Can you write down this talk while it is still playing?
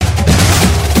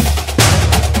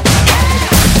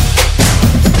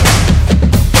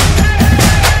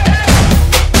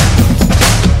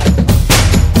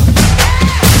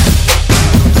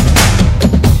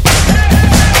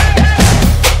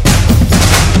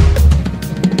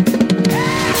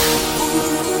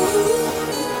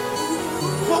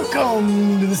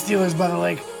Steelers by the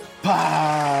Lake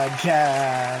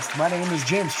podcast. My name is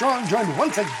James Strong, joined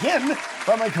once again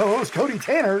by my co-host Cody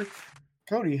Tanner.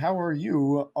 Cody, how are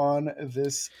you on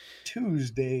this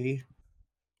Wednesday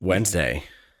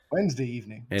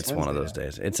evening? It's Wednesday one of those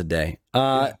days. It's a day.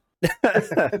 Yeah. Took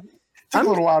a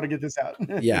little while to get this out.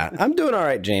 Yeah, I'm doing all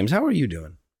right, James. How are you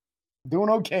doing? Doing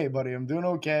okay, buddy. I'm doing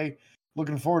okay.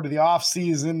 Looking forward to the off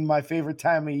season. My favorite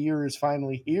time of year is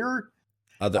finally here.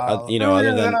 Other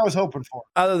than I was hoping for.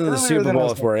 Other than the Super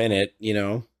Bowl, if we're in it,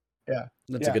 yeah,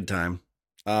 that's a good time.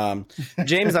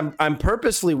 James, I'm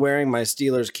purposely wearing my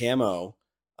Steelers camo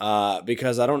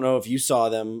because I don't know if you saw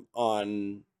them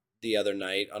on the other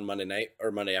night, on Monday night or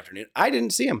Monday afternoon. I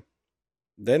didn't see them.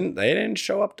 Then they didn't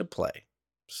show up to play.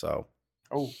 So.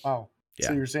 Oh wow! Yeah.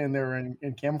 So you're saying they were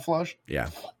in camouflage? Yeah.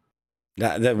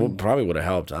 That probably would have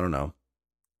helped. I don't know.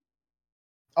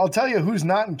 I'll tell you who's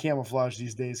not in camouflage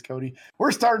these days, Cody.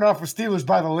 We're starting off with Steelers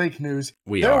by the Lake news.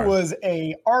 There was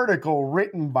an article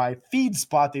written by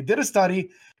FeedSpot. They did a study,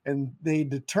 and they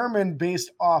determined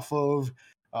based off of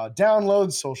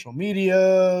downloads, social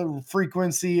media,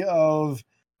 frequency of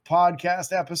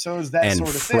podcast episodes, that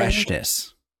sort of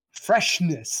freshness. Thing.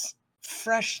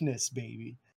 Freshness,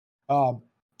 baby.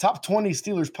 Top 20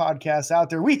 Steelers podcasts out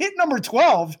there. We hit number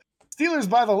 12, Steelers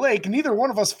by the Lake. Neither one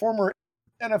of us former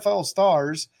NFL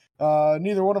stars,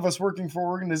 neither one of us working for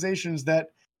organizations that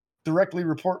directly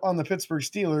report on the Pittsburgh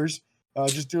Steelers,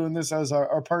 just doing this as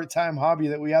our part-time hobby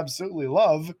that we absolutely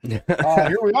love.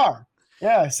 Here we are.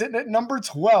 Yeah, sitting at number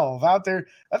 12 out there.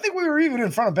 I think we were even in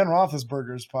front of Ben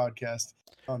Roethlisberger's podcast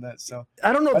on that. So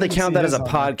I don't know if they count that as a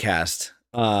podcast.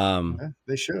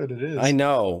 They should. It is. I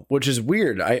know, which is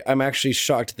weird. I'm actually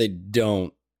shocked they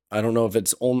don't. I don't know if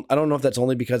that's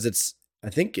only because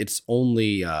I think it's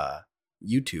only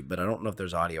YouTube, but I don't know if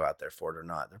there's audio out there for it or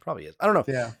not. There probably is. I don't know.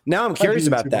 Yeah. Now I'm curious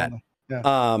about that.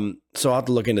 Yeah. So I'll have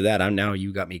to look into that. Now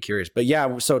you got me curious. But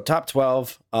yeah, so top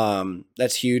 12.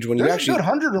 That's huge. When there's you actually a good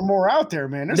 100 or more out there,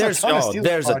 man. There's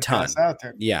a ton out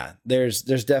there. Yeah. There's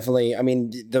definitely. I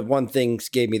mean, the one thing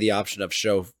gave me the option of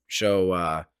show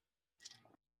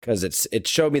because it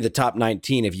showed me the top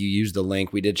 19. If you use the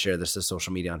link, we did share this to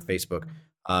social media on Facebook.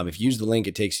 If you use the link,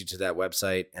 it takes you to that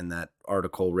website and that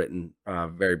article written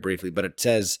very briefly, but it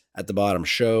says at the bottom,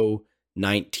 show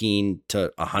 19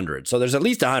 to 100. So there's at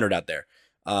least 100 out there,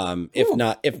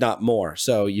 if not more.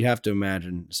 So you have to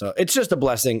imagine. So it's just a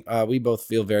blessing. We both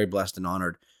feel very blessed and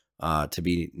honored to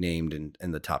be named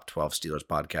in the top 12 Steelers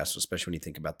podcasts, especially when you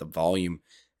think about the volume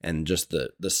and just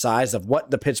the size of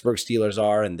what the Pittsburgh Steelers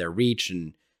are and their reach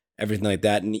and everything like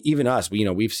that. And even us,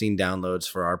 we've seen downloads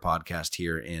for our podcast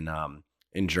here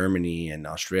in Germany and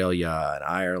Australia and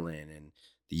Ireland and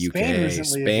the UK,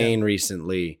 Spain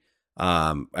recently.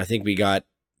 I think we got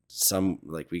some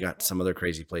other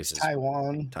crazy places.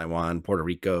 Taiwan, Puerto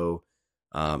Rico.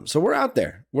 So we're out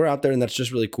there, and that's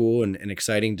just really cool and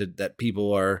exciting that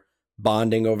people are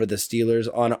bonding over the Steelers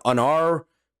on our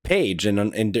page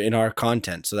and in our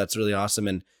content. So that's really awesome.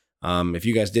 And if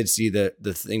you guys did see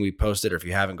the thing we posted, or if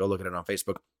you haven't, go look at it on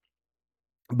Facebook.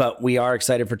 But we are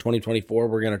excited for 2024.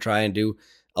 We're going to try and do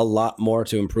a lot more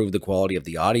to improve the quality of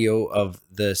the audio of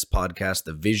this podcast,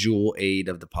 the visual aid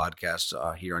of the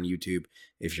podcast here on YouTube,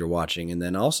 if you're watching, and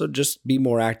then also just be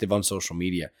more active on social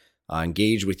media,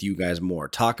 engage with you guys more,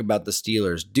 talk about the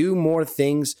Steelers, do more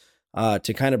things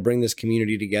to kind of bring this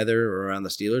community together around the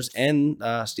Steelers and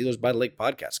Steelers by the Lake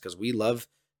podcast, because we love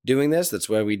doing this. That's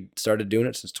why we started doing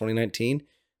it since 2019.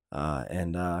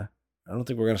 And I don't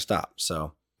think we're going to stop.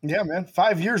 So. Yeah, man.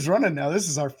 5 years running now. This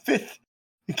is our 5th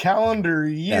calendar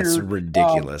year. That's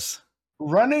ridiculous.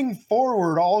 Running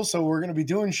forward, also, we're going to be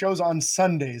doing shows on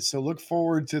Sundays. So look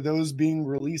forward to those being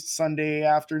released Sunday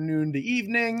afternoon to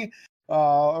evening.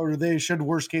 Or they should,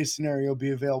 worst case scenario, be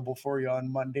available for you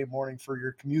on Monday morning for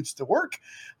your commutes to work.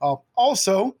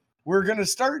 Also, we're going to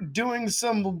start doing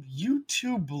some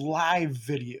YouTube live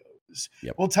videos.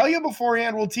 Yep. We'll tell you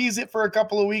beforehand. We'll tease it for a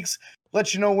couple of weeks,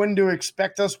 let you know when to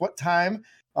expect us, what time.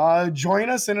 Join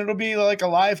us, and it'll be like a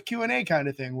live Q&A kind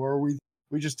of thing where we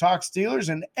just talk Steelers,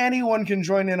 and anyone can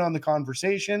join in on the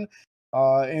conversation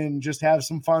and just have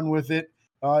some fun with it.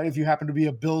 If you happen to be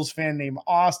a Bills fan named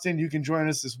Austin, you can join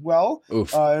us as well.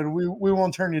 And we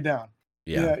won't turn you down.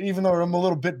 Yeah, even though I'm a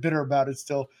little bit bitter about it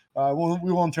still,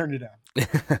 we won't turn you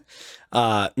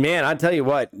down. Man, I tell you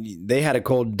what, they had a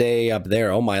cold day up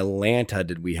there. Oh my Lanta,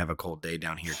 did we have a cold day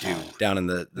down here too, down in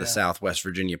the Southwest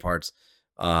Virginia parts.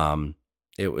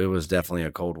 It was definitely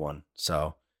a cold one.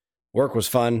 So work was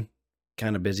fun,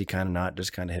 kind of busy, kind of not,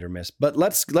 just kind of hit or miss. But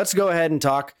let's go ahead and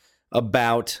talk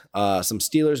about some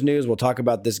Steelers news. We'll talk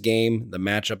about this game, the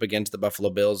matchup against the Buffalo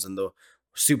Bills, and the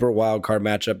super wild card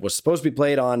matchup was supposed to be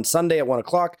played on Sunday at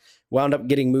 1:00, wound up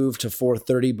getting moved to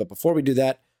 4:30. But before we do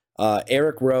that,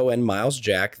 Eric Rowe and Miles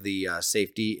Jack, the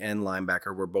safety and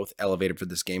linebacker, were both elevated for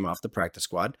this game off the practice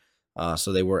squad.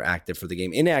 So they were active for the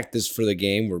game. Inactive for the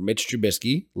game were Mitch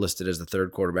Trubisky, listed as the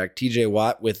third quarterback, TJ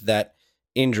Watt with that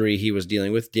injury he was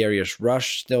dealing with, Darius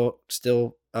Rush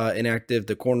still inactive,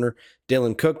 the corner,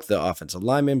 Dylan Cook, the offensive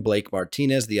lineman, Blake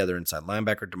Martinez, the other inside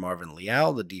linebacker, DeMarvin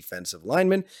Leal, the defensive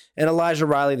lineman, and Elijah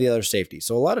Riley, the other safety.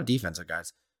 So a lot of defensive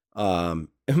guys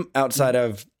outside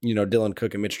of, Dylan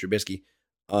Cook and Mitch Trubisky.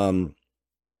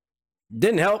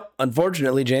 Didn't help,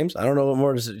 unfortunately, James. I don't know what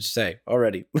more to say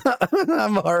already.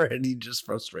 I'm already just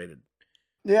frustrated.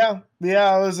 Yeah,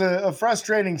 it was a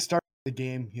frustrating start to the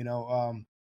game.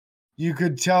 You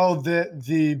could tell that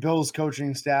the Bills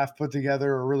coaching staff put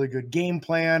together a really good game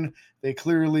plan. They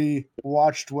clearly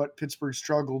watched what Pittsburgh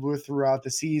struggled with throughout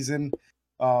the season.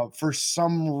 For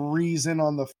some reason,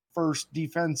 on the first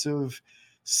defensive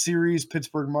series,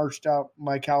 Pittsburgh marched out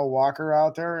Mykal Walker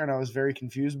out there, and I was very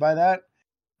confused by that.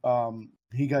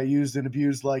 He got used and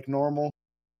abused like normal.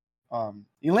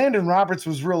 Elandon Roberts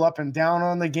was real up and down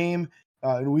on the game.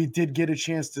 And we did get a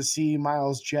chance to see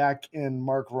Miles Jack and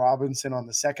Mark Robinson on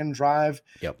the second drive.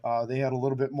 Yep. They had a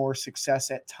little bit more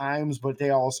success at times, but they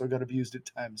also got abused at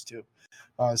times too.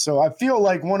 So I feel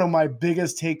like one of my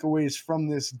biggest takeaways from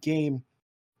this game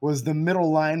was the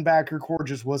middle linebacker core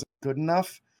just wasn't good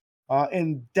enough.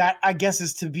 And that, I guess,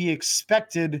 is to be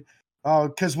expected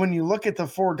because when you look at the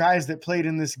four guys that played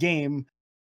in this game,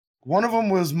 one of them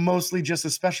was mostly just a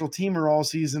special teamer all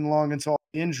season long until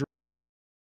injury.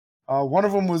 One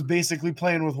of them was basically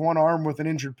playing with one arm with an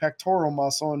injured pectoral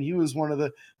muscle, and he was one of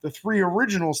the three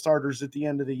original starters at the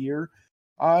end of the year.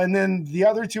 And then the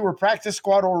other two were practice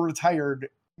squad or retired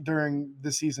during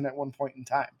the season at one point in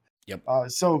time. Yep.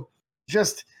 So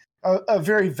just a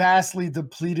very vastly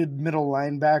depleted middle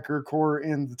linebacker core,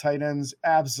 and the tight ends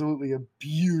absolutely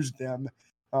abused them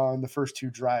in the first two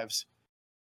drives.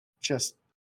 Just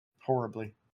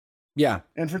horribly. Yeah.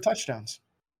 And for touchdowns.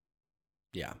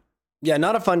 Yeah. Yeah,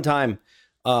 not a fun time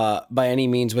by any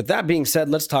means. With that being said,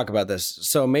 let's talk about this.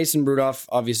 So Mason Rudolph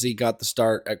obviously got the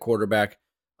start at quarterback,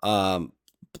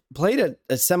 played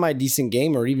a semi-decent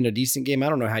game or even a decent game. I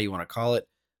don't know how you want to call it.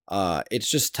 It's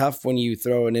just tough when you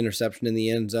throw an interception in the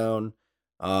end zone.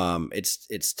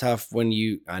 It's tough when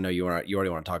I know you already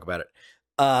want to talk about it.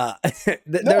 No.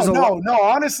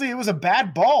 Honestly, it was a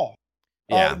bad ball.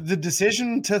 Yeah. The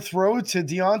decision to throw to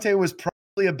Deontay was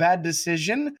probably a bad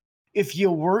decision. If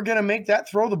you were going to make that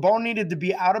throw, the ball needed to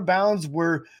be out of bounds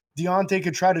where Deontay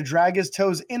could try to drag his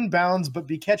toes inbounds, but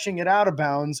be catching it out of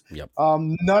bounds. Yep.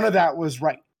 None of that was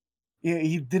right.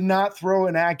 He did not throw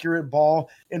an accurate ball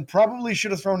and probably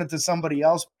should have thrown it to somebody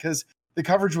else because the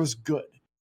coverage was good.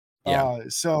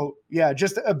 Yeah.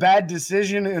 Just a bad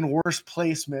decision and worse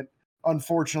placement,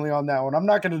 unfortunately, on that one. I'm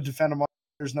not going to defend him.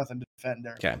 There's nothing to defend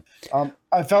there. Okay.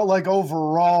 I felt like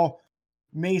overall,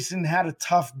 Mason had a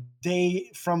tough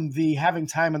day from the having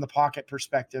time in the pocket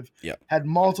perspective. Yep. Had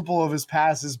multiple of his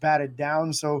passes batted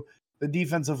down. So the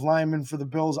defensive linemen for the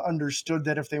Bills understood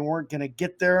that if they weren't going to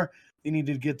get there, they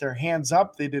needed to get their hands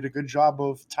up. They did a good job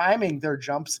of timing their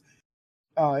jumps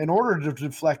in order to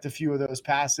deflect a few of those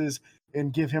passes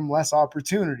and give him less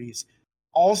opportunities.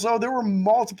 Also, there were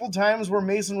multiple times where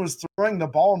Mason was throwing the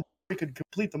ball and he could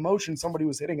complete the motion. Somebody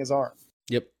was hitting his arm.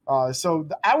 Yep. So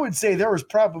I would say there was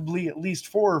probably at least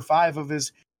 4 or 5 of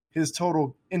his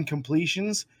total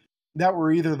incompletions that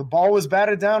were either the ball was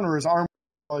batted down or his arm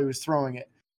while he was throwing it.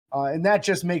 And that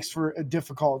just makes for a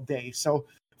difficult day. So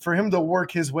for him to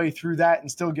work his way through that and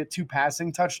still get 2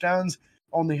 passing touchdowns,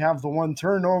 only have the 1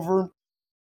 turnover,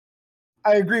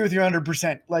 I agree with you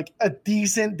 100%. Like a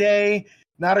decent day,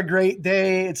 not a great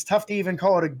day. It's tough to even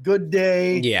call it a good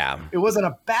day. Yeah. It wasn't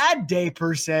a bad day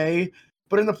per se.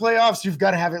 But in the playoffs, you've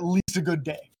got to have at least a good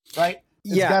day, right?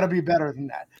 It's got to be better than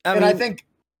that. I think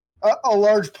a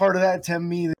large part of that to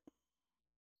me.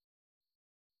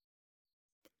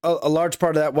 A large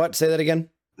part of that, what? Say that again?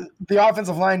 The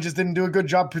offensive line just didn't do a good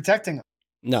job protecting them.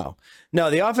 No,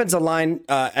 the offensive line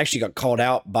actually got called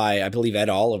out by, I believe, Ed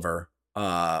Oliver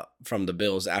from the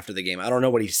Bills after the game. I don't know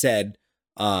what he said,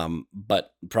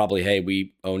 but probably, hey,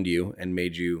 we owned you and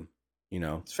made you,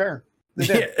 It's fair. They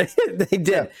did. Yeah, they did.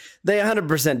 Yeah. They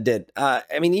 100% did.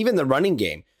 Even the running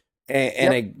game.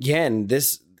 And again,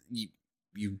 this,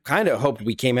 you kind of hoped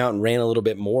we came out and ran a little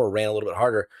bit more, ran a little bit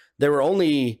harder. There were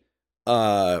only,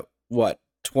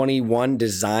 21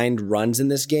 designed runs in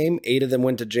this game. 8 of them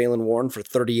went to Jaylen Warren for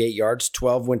 38 yards.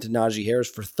 12 went to Najee Harris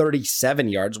for 37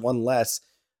 yards, 1 less.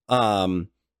 And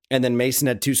then Mason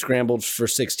had 2 scrambles for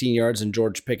 16 yards, and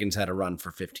George Pickens had a run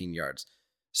for 15 yards.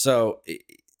 So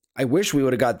I wish we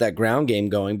would have got that ground game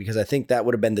going because I think that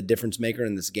would have been the difference maker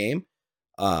in this game.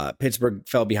 Pittsburgh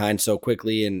fell behind so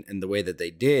quickly in the way that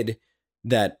they did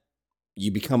that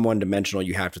you become one-dimensional.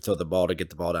 You have to throw the ball to get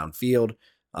the ball downfield.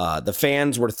 The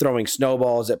fans were throwing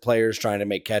snowballs at players trying to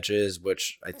make catches,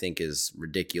 which I think is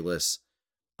ridiculous.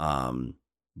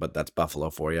 But that's Buffalo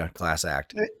for you. Class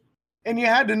act. And you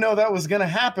had to know that was going to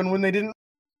happen when they didn't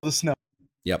the snow.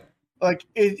 Yep. Like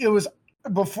it was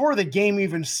before the game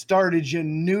even started, you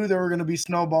knew there were going to be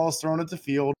snowballs thrown at the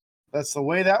field. That's the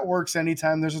way that works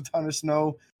anytime there's a ton of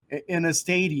snow in a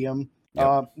stadium.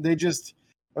 Yep. They just,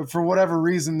 for whatever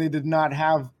reason, they did not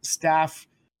have staff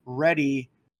ready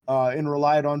and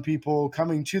relied on people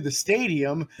coming to the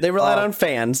stadium. They relied on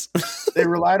fans. They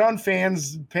relied on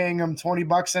fans paying them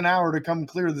 $20 an hour to come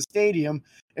clear the stadium.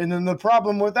 And then the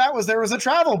problem with that was there was a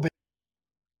travel ban.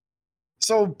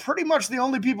 So pretty much the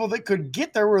only people that could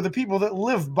get there were the people that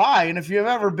live by. And if you've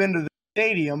ever been to the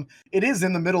stadium, it is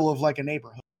in the middle of like a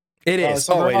neighborhood. It is.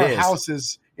 So there are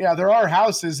houses. Yeah, there are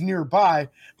houses nearby,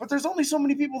 but there's only so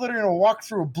many people that are going to walk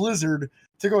through a blizzard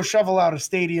to go shovel out a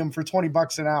stadium for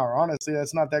 $20 an hour. Honestly,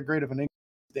 that's not that great of an income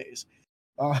these days.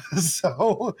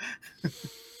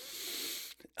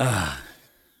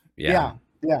 Yeah,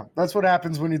 that's what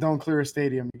happens when you don't clear a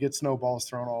stadium. You get snowballs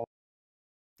thrown all over.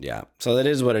 Yeah, so that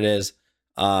is what it is.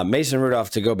 Mason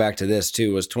Rudolph, to go back to this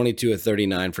too, was 22 of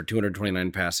 39 for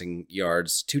 229 passing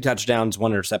yards, 2 touchdowns,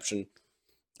 1 interception.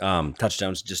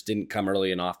 Touchdowns just didn't come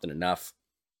early and often enough.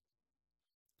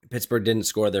 Pittsburgh didn't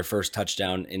score their first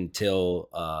touchdown until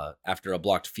after a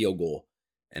blocked field goal,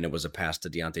 and it was a pass to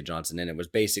Deontay Johnson, and it was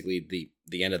basically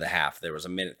the end of the half. There was a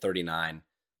minute 39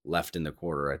 left in the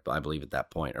quarter, I believe, at that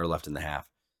point, or left in the half.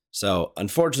 So,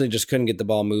 unfortunately, just couldn't get the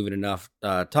ball moving enough.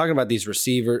 Talking about these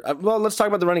receivers, well, let's talk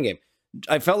about the running game.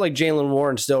 I felt like Jaylen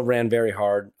Warren still ran very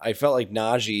hard. I felt like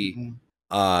Najee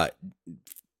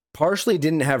partially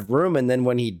didn't have room, and then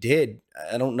when he did,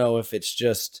 I don't know if it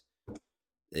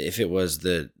was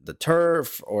the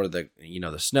turf or the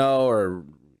snow or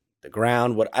the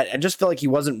ground. I just felt like he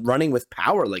wasn't running with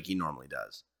power like he normally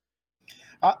does.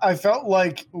 I felt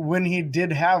like when he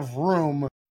did have room,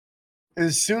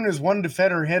 as soon as one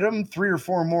defender hit him, 3 or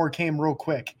 4 more came real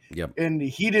quick. Yep. And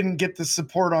he didn't get the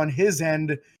support on his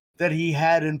end that he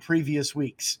had in previous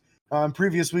weeks. In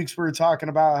previous weeks, we were talking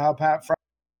about how Pat Fry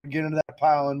would get into that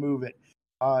pile and move it,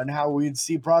 and how we'd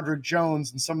see Broderick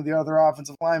Jones and some of the other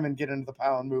offensive linemen get into the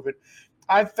pile and move it.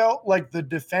 I felt like the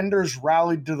defenders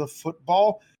rallied to the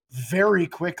football very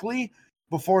quickly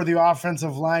before the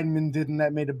offensive linemen did, and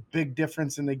that made a big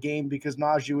difference in the game because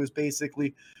Najee was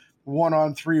basically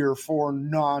 1-on-3 or 4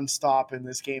 nonstop in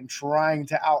this game, trying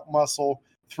to outmuscle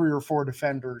 3 or 4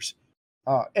 defenders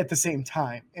at the same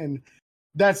time. And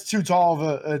that's too tall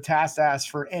of a task to ask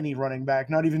for any running back,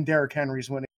 not even Derrick Henry's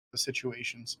winning those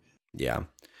situations. Yeah.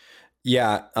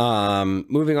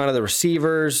 Moving on to the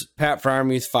receivers, Pat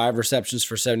Freiermuth, 5 receptions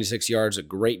for 76 yards, a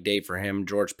great day for him.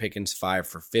 George Pickens, 5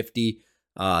 for 50.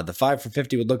 The 5 for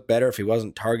 50 would look better if he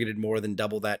wasn't targeted more than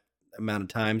double that amount of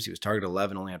times. He was targeted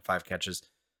 11, only had 5 catches.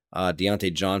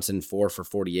 Deontay Johnson, 4 for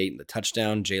 48 in the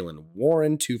touchdown. Jaylen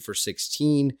Warren, 2 for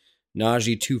 16.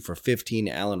 Najee, 2 for 15.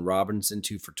 Allen Robinson,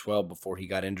 2 for 12 before he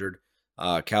got injured.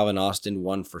 Calvin Austin,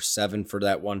 1 for 7 for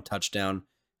that 1 touchdown.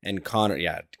 And Connor,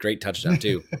 great touchdown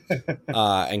too.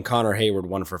 And Connor Hayward,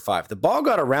 1 for 5. The ball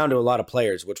got around to a lot of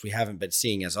players, which we haven't been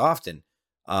seeing as often.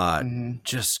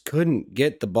 Just couldn't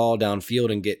get the ball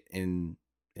downfield and get in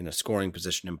a scoring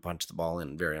position and punch the ball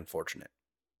in. Very unfortunate.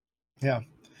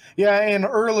 Yeah, and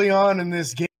early on in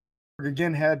this game,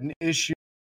 again had an issue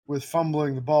with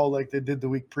fumbling the ball like they did the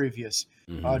week previous.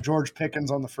 George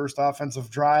Pickens on the first offensive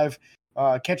drive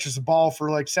catches the ball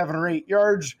for like 7 or 8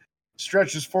 yards,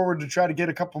 stretches forward to try to get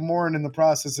a couple more, and in the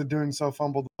process of doing so,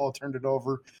 fumbled the ball, turned it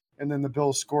over, and then the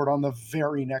Bills scored on the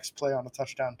very next play on a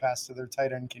touchdown pass to their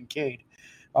tight end, Kincaid.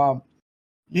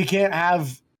 You can't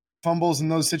have fumbles in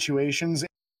those situations.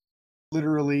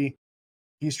 Literally,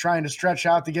 he's trying to stretch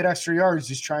out to get extra yards.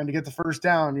 He's trying to get the first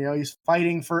down. He's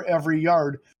fighting for every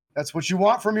yard. That's what you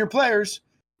want from your players.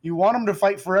 You want them to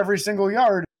fight for every single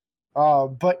yard,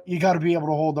 but you got to be able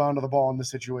to hold on to the ball in the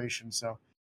situation. So,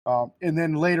 and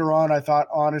then later on, I thought,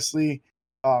 honestly,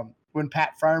 when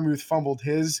Pat Freiermuth fumbled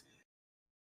his,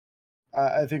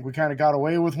 I think we kind of got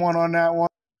away with one on that one.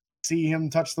 See him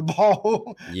touch the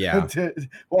ball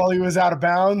while he was out of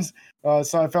bounds.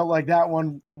 So I felt like that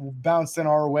one bounced in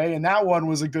our way, and that one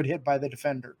was a good hit by the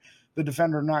defender. The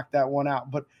defender knocked that one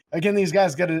out. But again, these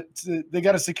guys got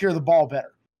to secure the ball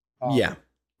better. 100%.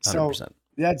 So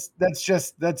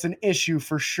that's an issue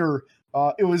for sure.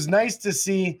 It was nice to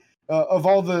see of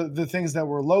all the things that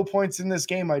were low points in this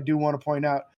game, I do want to point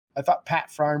out, I thought Pat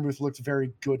Freiermuth looked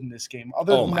very good in this game.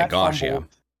 Other than that fumble,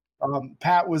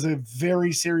 Pat was a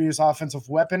very serious offensive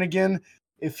weapon again.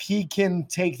 If he can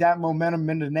take that momentum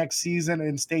into next season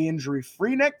and stay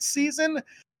injury-free next season,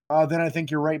 then I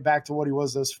think you're right back to what he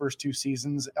was those first 2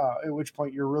 seasons, at which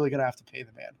point you're really going to have to pay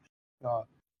the man.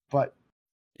 But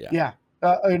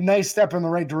a nice step in the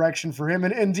right direction for him.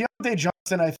 And Deontay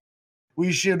Johnson, I think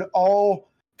we should all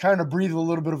kind of breathe a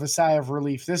little bit of a sigh of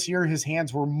relief. This year, his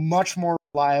hands were much more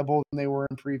reliable than they were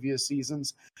in previous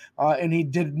seasons. And he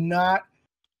did not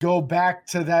go back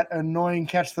to that annoying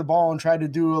catch the ball and try to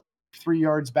do a 3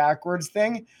 yards backwards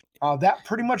thing. That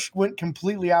pretty much went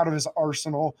completely out of his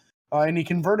arsenal. And he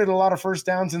converted a lot of first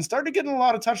downs and started getting a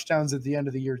lot of touchdowns at the end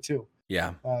of the year too.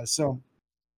 Yeah. So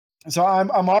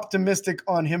I'm optimistic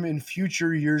on him in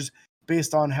future years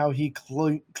based on how he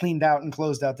cleaned out and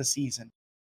closed out the season.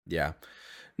 Yeah.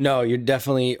 No, you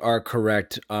definitely are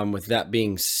correct. With that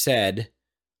being said,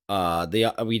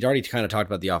 we'd already kind of talked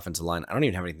about the offensive line. I don't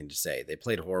even have anything to say. They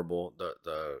played horrible.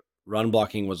 The run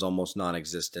blocking was almost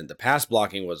non-existent. The pass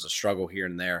blocking was a struggle here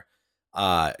and there.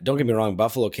 Don't get me wrong.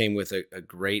 Buffalo came with a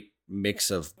great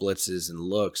mix of blitzes and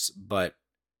looks, but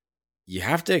you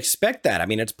have to expect that. I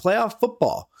mean, it's playoff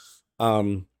football.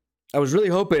 I was really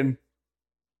hoping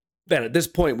that at this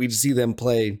point we'd see them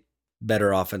play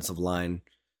better offensive line,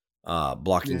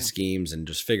 blocking schemes, and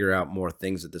just figure out more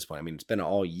things at this point. I mean, it's been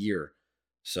all year.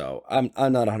 So I'm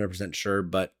not 100% sure,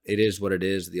 but it is what it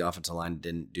is. The offensive line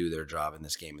didn't do their job in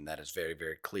this game, and that is very,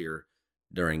 very clear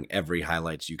during every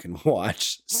highlights you can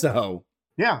watch. So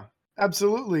yeah,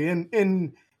 absolutely.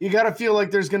 And you got to feel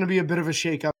like there's going to be a bit of a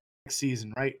shakeup next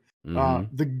season, right?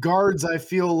 Mm-hmm. The guards, I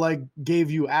feel like, gave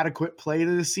you adequate play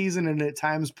to this season and at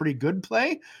times pretty good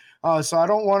play. So I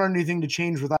don't want anything to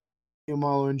change without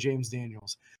Yamalo and James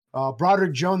Daniels.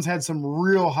 Broderick Jones had some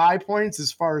real high points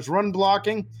as far as run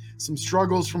blocking, some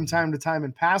struggles from time to time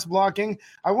in pass blocking.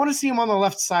 I want to see him on the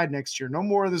left side next year. No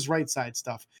more of this right side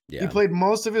stuff. Yeah. He played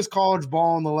most of his college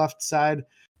ball on the left side.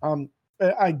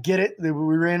 I get it. We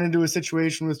ran into a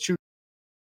situation with Chu.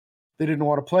 They didn't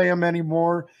want to play him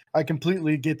anymore. I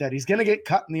completely get that. He's going to get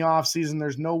cut in the offseason.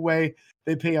 There's no way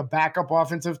they pay a backup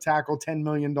offensive tackle $10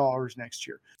 million next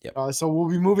year. Yep. So we'll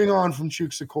be moving on from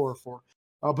Chuks Okorafor.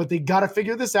 But they got to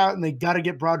figure this out, and they got to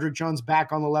get Broderick Jones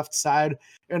back on the left side.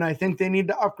 And I think they need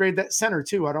to upgrade that center,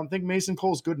 too. I don't think Mason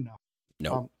Cole's good enough.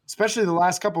 No. Especially the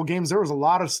last couple of games, there was a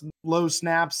lot of low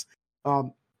snaps,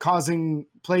 causing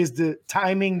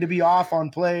timing to be off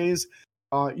on plays.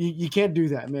 You can't do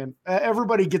that, man.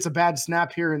 Everybody gets a bad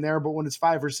snap here and there, but when it's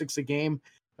 5 or 6 a game,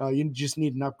 you just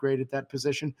need an upgrade at that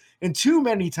position. And too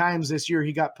many times this year,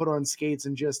 he got put on skates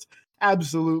and just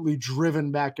absolutely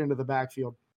driven back into the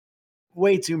backfield.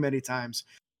 Way too many times.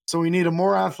 So we need a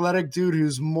more athletic dude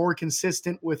who's more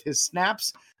consistent with his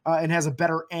snaps and has a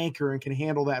better anchor and can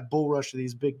handle that bull rush of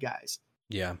these big guys.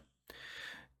 Yeah.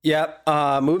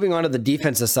 Moving on to the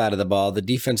defensive side of the ball, the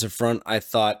defensive front, I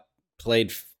thought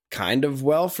played kind of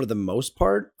well for the most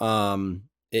part.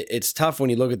 It's tough when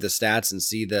you look at the stats and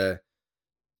see the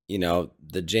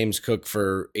James Cook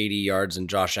for 80 yards and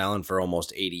Josh Allen for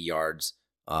almost 80 yards,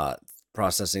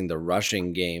 processing the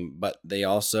rushing game, but they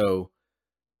also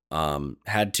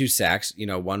had 2 sacks,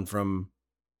 one from,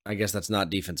 I guess that's not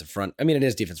defensive front. I mean, it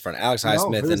is defensive front. Alex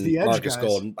Highsmith and Marcus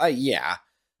Golden. Yeah.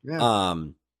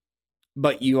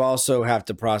 But you also have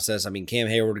to process, I mean, Cam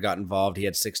Hayward got involved. He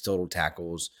had 6 total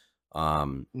tackles.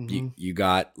 You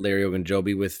got Larry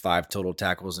Ogunjobi with 5 total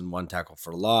tackles and 1 tackle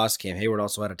for loss. Cam Hayward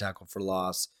also had a tackle for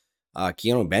loss.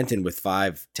 Keanu Benton with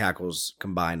 5 tackles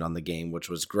combined on the game, which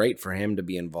was great for him to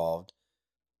be involved.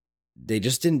 They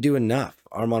just didn't do enough.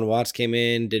 Armon Watts came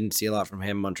in, didn't see a lot from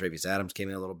him. Montravius Adams came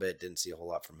in a little bit, didn't see a whole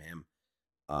lot from him.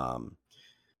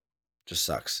 Just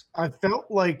sucks. I felt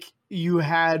like you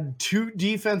had 2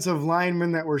 defensive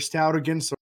linemen that were stout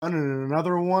against the run and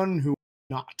another one who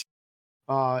not.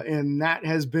 And that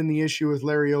has been the issue with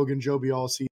Larry Ogunjobi all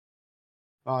season.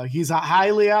 He's a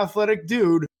highly athletic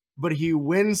dude, but he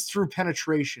wins through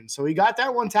penetration. So he got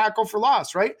that 1 tackle for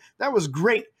loss, right? That was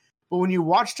great. But when you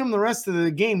watched him the rest of the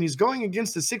game, he's going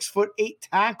against a 6'8"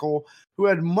 tackle who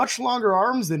had much longer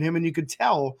arms than him, and you could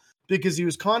tell because he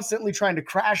was constantly trying to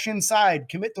crash inside,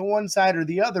 commit to one side or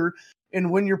the other. And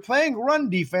when you're playing run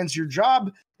defense, your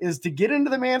job is to get into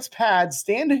the man's pad,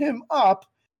 stand him up,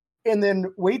 and then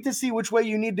wait to see which way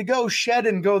you need to go, shed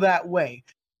and go that way.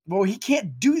 Well, he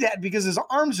can't do that because his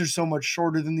arms are so much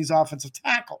shorter than these offensive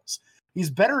tackles. He's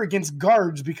better against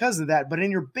guards because of that. But in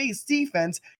your base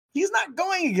defense, he's not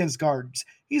going against guards.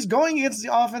 He's going against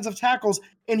the offensive tackles,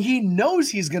 and he knows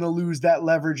he's going to lose that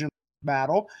leverage in the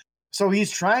battle. So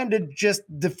he's trying to just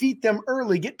defeat them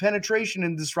early, get penetration,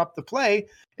 and disrupt the play.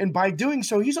 And by doing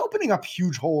so, he's opening up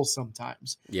huge holes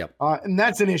sometimes. Yep. And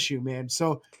that's an issue, man.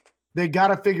 So they got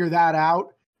to figure that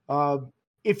out.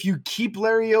 If you keep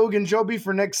Larry Ogunjobi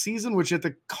for next season, which at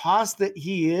the cost that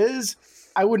he is,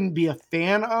 I wouldn't be a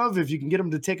fan of. If you can get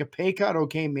him to take a pay cut,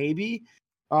 okay, maybe.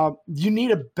 You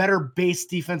need a better base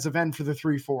defensive end for the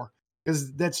 3-4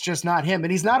 because that's just not him.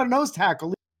 And he's not a nose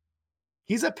tackle.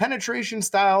 He's a penetration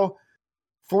style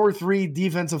 4-3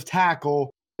 defensive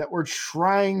tackle that we're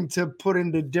trying to put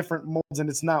into different molds, and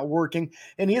it's not working.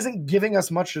 And he isn't giving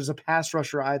us much as a pass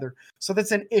rusher either. So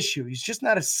that's an issue. He's just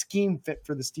not a scheme fit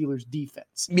for the Steelers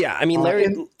defense. Yeah, I mean, Larry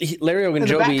Ogunjobi's...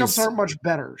 the backups aren't much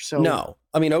better. So no.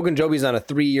 I mean, Ogunjobi's on a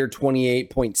 3-year,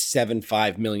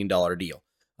 $28.75 million deal.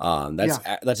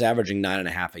 That's averaging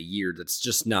 9.5 a year. That's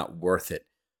just not worth it.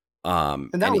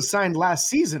 And that was signed last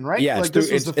season, right? Yeah, like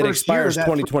this was the first it expires year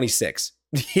 2026.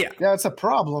 Yeah, that's a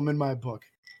problem in my book.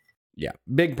 Yeah,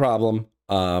 big problem.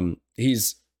 I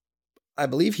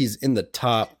believe he's in the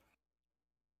top.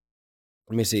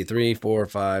 Let me see, 3, 4,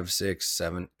 5, 6,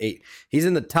 7, 8. He's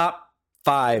in the top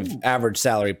 5 average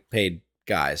salary paid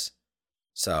guys.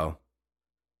 So,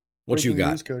 what breaking you got,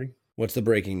 news, Cody? What's the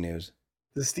breaking news?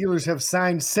 The Steelers have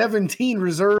signed 17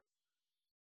 reserve,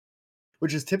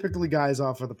 which is typically guys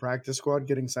off of the practice squad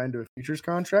getting signed to a futures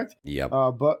contract. Yep.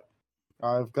 But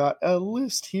I've got a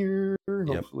list here.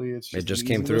 Hopefully, it just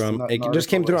came through on. It just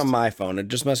came through on my phone. It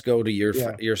just must go to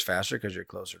yours faster because you're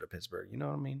closer to Pittsburgh. You know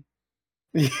what I mean?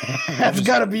 Yeah, that's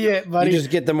got to be it, buddy. You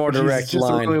just get the more direct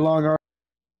line. A really long arm.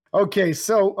 Okay,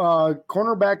 so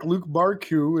cornerback Luke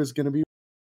Barku is going to be with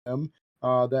them.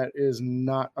 That is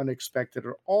not unexpected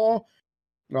at all.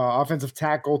 Offensive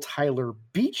tackle Tyler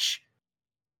Beach.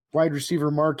 Wide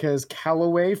receiver Marquez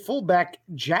Callaway. Fullback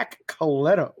Jack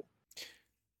Coletto.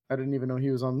 I didn't even know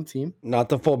he was on the team. Not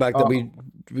the fullback that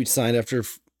we signed after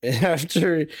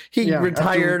he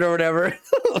retired or whatever.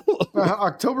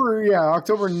 October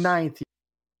 9th,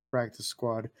 practice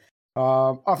squad.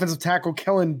 Offensive tackle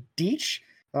Kellen Deach.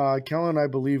 Kellen, I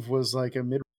believe, was like a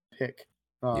mid pick.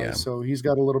 So he's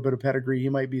got a little bit of pedigree. He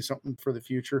might be something for the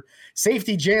future.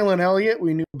 Safety Jalen Elliott,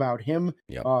 we knew about him.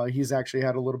 Yep. He's actually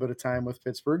had a little bit of time with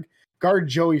Pittsburgh. Guard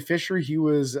Joey Fisher, he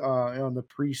was on the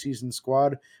preseason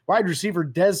squad. Wide receiver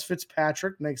Dez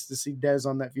Fitzpatrick, nice to see Dez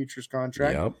on that futures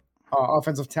contract. Yep.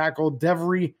 Offensive tackle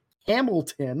Devery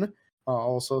Hamilton,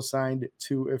 also signed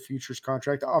to a futures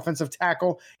contract. Offensive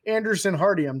tackle Anderson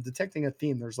Hardy. I'm detecting a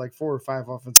theme. There's like 4 or 5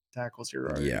 offensive tackles here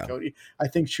already, Cody. I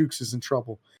think Chooks is in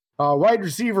trouble. Wide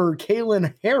receiver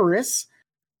Kalen Harris.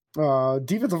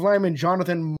 Defensive lineman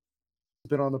Jonathan has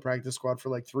been on the practice squad for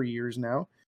like 3 years now.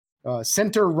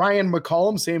 Center Ryan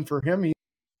McCollum, same for him. He's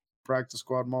practice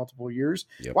squad multiple years.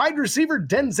 Yep. Wide receiver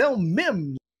Denzel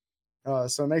Mims.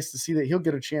 So nice to see that he'll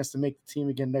get a chance to make the team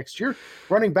again next year.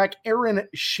 Running back Aaron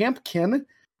Shampkin.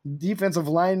 Defensive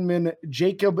lineman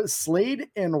Jacob Slade.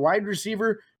 And wide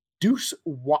receiver Deuce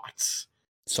Watts.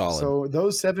 Solid. So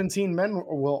those 17 men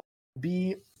will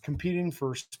be competing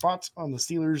for spots on the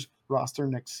Steelers roster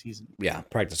next season. Yeah,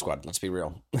 practice squad. Let's be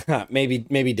real. maybe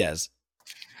Dez.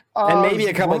 And maybe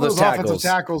a couple of those offensive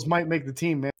tackles might make the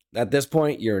team, man. At this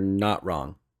point, you're not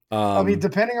wrong. I mean,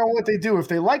 depending on what they do, if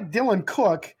they like Dylan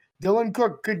Cook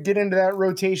could get into that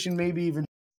rotation, maybe even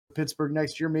Pittsburgh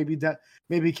next year. Maybe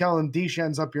Kellen Deach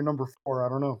ends up your number 4. I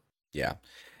don't know. Yeah.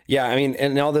 I mean,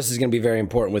 and all this is going to be very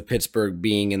important with Pittsburgh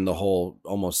being in the hole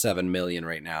almost $7 million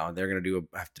right now. They're going to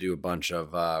have to do a bunch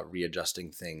of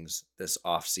readjusting things this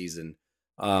off season.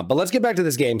 But let's get back to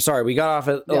this game. Sorry, we got off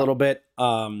a little bit.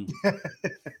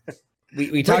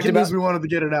 We talked about we wanted to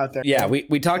get it out there. Yeah,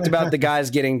 we talked about the guys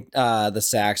getting the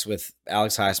sacks with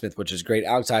Alex Highsmith, which is great.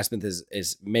 Alex Highsmith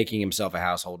is making himself a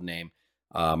household name.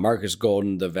 Marcus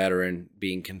Golden, the veteran,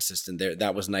 being consistent there.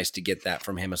 That was nice to get that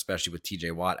from him, especially with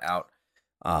TJ Watt out.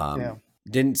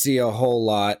 Didn't see a whole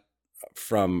lot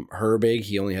from Herbig.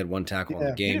 He only had 1 tackle in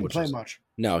the game. He didn't play much.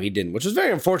 No, he didn't, which was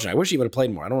very unfortunate. I wish he would have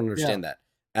played more. I don't understand that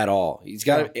at all.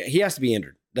 He has to be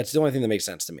injured. That's the only thing that makes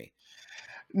sense to me.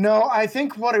 No, I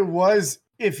think what it was,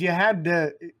 if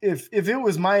it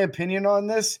was my opinion on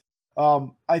this,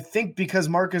 I think because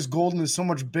Marcus Golden is so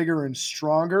much bigger and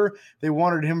stronger, they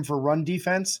wanted him for run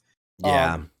defense.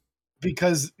 Yeah.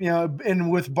 Because, and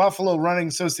with Buffalo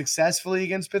running so successfully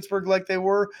against Pittsburgh like they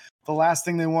were, the last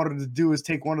thing they wanted to do is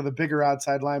take one of the bigger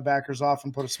outside linebackers off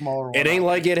and put a smaller one. It ain't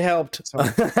like it helped. So,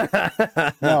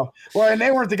 no. Well, and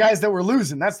they weren't the guys that were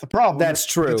losing. That's the problem. That's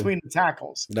true. Between the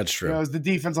tackles. That's true. It was the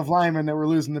defensive linemen that were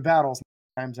losing the battles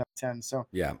times out of 10. So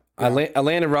yeah.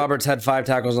 Landon Roberts had 5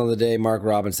 tackles on the day. Mark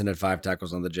Robinson had 5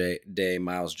 tackles on the day.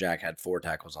 Miles Jack had 4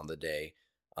 tackles on the day.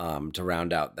 to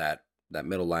round out that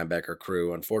middle linebacker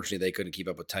crew. Unfortunately, they couldn't keep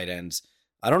up with tight ends.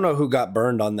 I don't know who got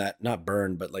burned on that. Not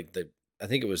burned, but like I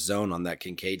think it was zone on that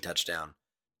Kincaid touchdown.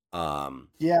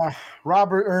 Yeah,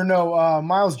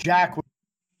 Miles Jack.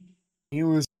 He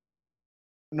was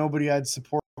nobody had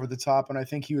support over the top, and I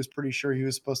think he was pretty sure he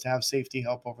was supposed to have safety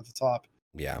help over the top.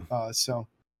 Yeah. So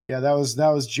yeah, that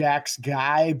was Jack's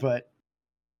guy, but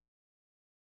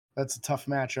that's a tough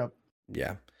matchup.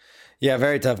 Yeah. Yeah,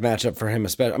 very tough matchup for him,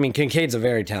 especially. I mean, Kincaid's a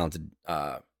very talented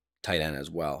tight end as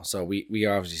well. So we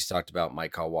obviously talked about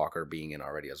Mike Kyle Walker being in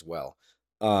already as well.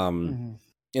 In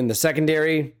the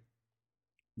secondary,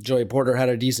 Joey Porter had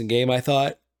a decent game, I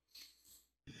thought.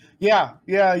 Yeah.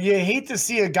 You hate to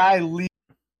see a guy leave.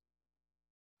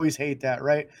 Always hate that,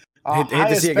 right? Hate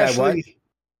to see a guy what?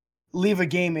 Leave a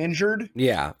game injured.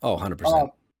 Yeah. Oh,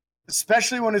 100%.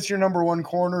 Especially when it's your number one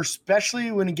corner,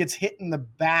 especially when he gets hit in the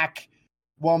back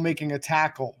while making a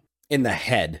tackle. In the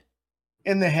head.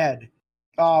 And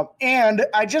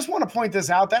I just want to point this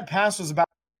out. That pass was about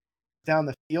down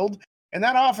the field, and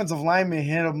that offensive lineman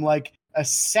hit him like a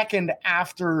second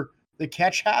after the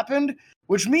catch happened,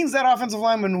 which means that offensive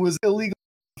lineman was illegal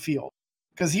on the field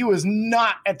because he was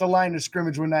not at the line of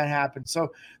scrimmage when that happened.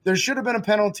 So there should have been a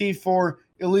penalty for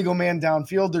illegal man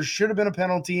downfield. There should have been a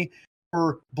penalty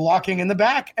for blocking in the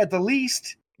back at the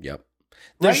least. Yep.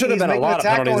 There should have been a lot of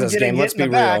penalties in this game. Let's be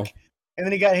real. And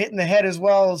then he got hit in the head as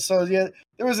well. So yeah,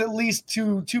 there was at least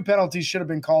two penalties should have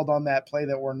been called on that play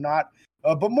that were not.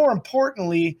 But more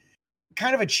importantly,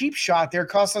 kind of a cheap shot there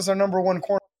cost us our number one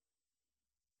corner.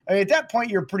 I mean, at that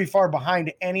point, you're pretty far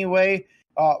behind anyway.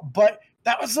 But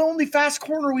that was the only fast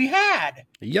corner we had.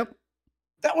 Yep.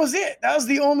 That was it. That was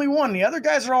the only one. The other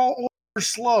guys are all old or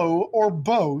slow or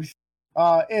both.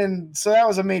 And so that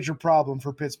was a major problem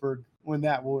for Pittsburgh when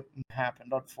that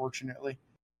happened, unfortunately.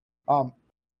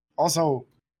 Also,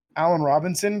 Allen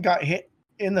Robinson got hit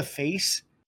in the face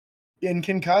and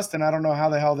concussed, and I don't know how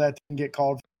the hell that didn't get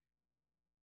called.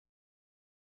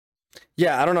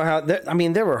 Yeah, I don't know how.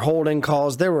 There were holding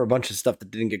calls. There were a bunch of stuff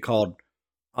that didn't get called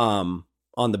on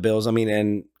the Bills.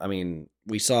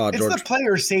 We saw it's the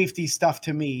player safety stuff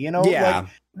to me. Yeah. Like,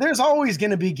 there's always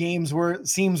going to be games where it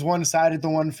seems one-sided to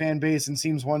one fan base and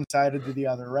seems one-sided to the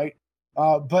other, right?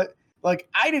 But like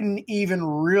I didn't even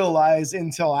realize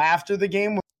until after the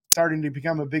game was starting to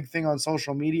become a big thing on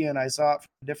social media, and I saw it from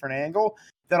a different angle,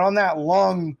 that on that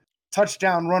long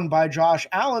touchdown run by Josh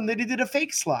Allen that he did a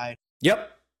fake slide.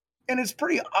 Yep. And it's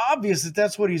pretty obvious that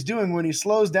that's what he's doing when he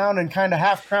slows down and kind of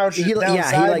half crouches down. Yeah,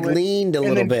 he like leaned a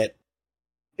little bit.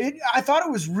 I thought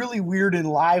it was really weird in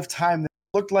live time. That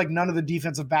it looked like none of the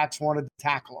defensive backs wanted to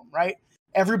tackle him, right?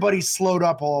 Everybody slowed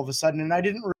up all of a sudden, and I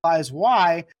didn't realize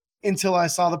why until I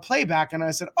saw the playback, and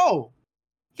I said, oh,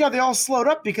 yeah, they all slowed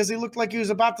up because he looked like he was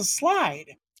about to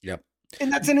slide. Yep.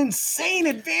 And that's an insane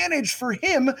advantage for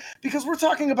him because we're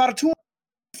talking about a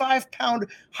 205-pound,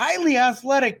 highly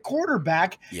athletic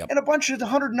quarterback and a bunch of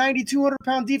 190,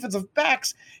 200-pound defensive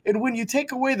backs. And when you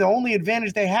take away the only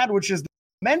advantage they had, which is the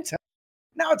momentum,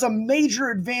 now it's a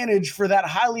major advantage for that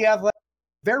highly athletic,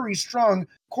 very strong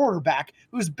quarterback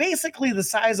who's basically the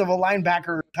size of a linebacker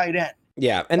or tight end.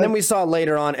 Yeah, and then we saw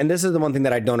later on, and this is the one thing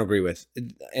that I don't agree with,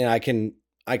 and I can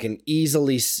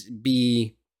easily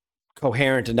be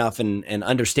coherent enough and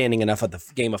understanding enough of the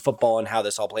game of football and how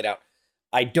this all played out.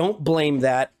 I don't blame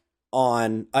that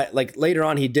on like later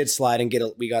on he did slide and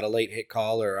we got a late hit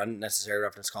call or unnecessary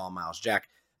roughness call on Miles Jack.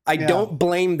 I don't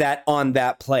blame that on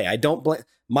that play. I don't blame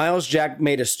Miles Jack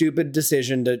made a stupid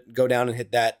decision to go down and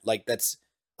hit that. Like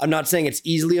I'm not saying it's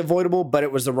easily avoidable, but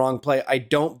it was the wrong play. I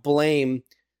don't blame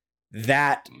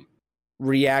that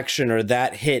reaction or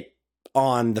that hit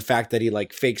on the fact that he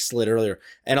like fake slid earlier.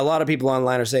 And a lot of people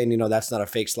online are saying, that's not a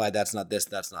fake slide. That's not this.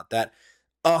 That's not that.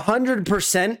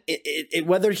 100%,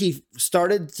 whether he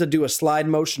started to do a slide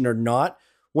motion or not,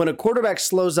 when a quarterback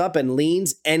slows up and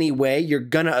leans anyway, you're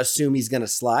going to assume he's going to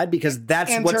slide because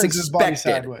that's what's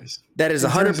expected. That is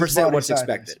 100% what's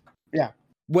expected. Yeah.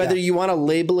 Whether you want to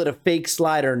label it a fake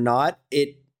slide or not,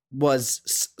 it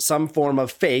was some form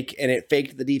of fake, and it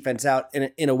faked the defense out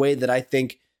in a way that I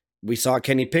think we saw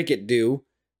Kenny Pickett do.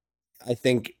 I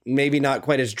think maybe not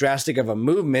quite as drastic of a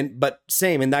movement, but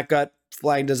same, and that got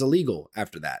flagged as illegal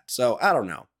after that. So I don't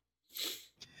know.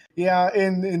 Yeah,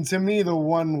 and to me, the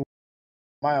one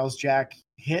Miles Jack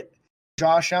hit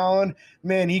Josh Allen,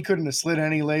 man, he couldn't have slid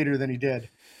any later than he did.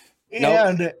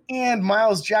 And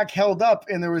Miles Jack held up,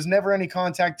 and there was never any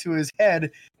contact to his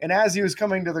head. And as he was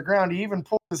coming to the ground, he even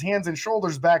pulled his hands and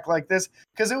shoulders back like this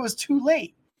because it was too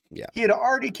late. Yeah, he had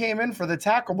already came in for the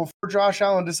tackle before Josh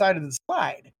Allen decided to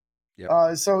slide.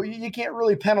 Yep. So you can't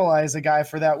really penalize a guy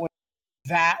for that when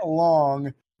that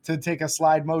long to take a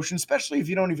slide motion, especially if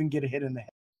you don't even get a hit in the head.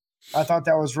 I thought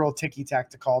that was real ticky-tack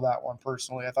to call that one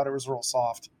personally. I thought it was real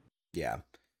soft. Yeah.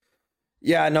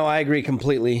 Yeah, no, I agree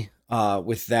completely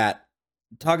with that.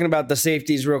 Talking about the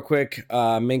safeties real quick,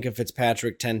 Minkah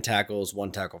Fitzpatrick, 10 tackles,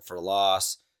 1 tackle for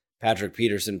loss. Patrick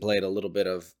Peterson played a little bit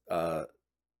of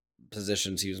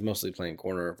positions. He was mostly playing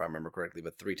corner, if I remember correctly,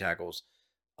 but 3 tackles.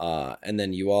 And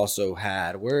then you also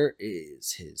had, where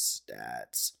is his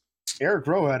stats? Eric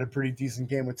Rowe had a pretty decent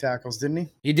game with tackles, didn't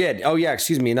he? He did. Oh, yeah,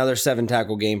 excuse me. Another 7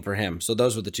 tackle game for him. So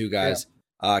those were the 2 guys.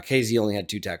 Yeah. KZ only had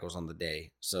 2 tackles on the day,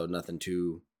 so nothing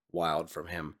too wild from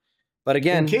him. But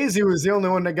again, KZ was the only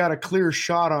one that got a clear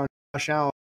shot on Josh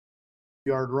Allen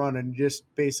yard run and just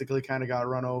basically kind of got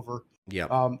run over.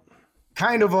 Yeah.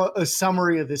 Kind of a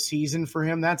summary of the season for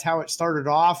him. That's how it started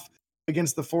off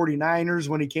against the 49ers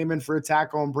when he came in for a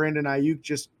tackle and Brandon Ayuk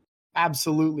just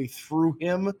absolutely threw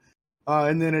him.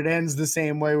 And then it ends the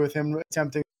same way with him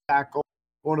attempting to tackle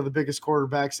one of the biggest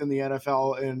quarterbacks in the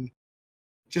NFL and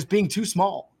just being too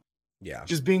small. Yeah.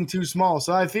 Just being too small.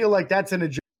 So I feel like that's an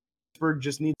adjustment Pittsburgh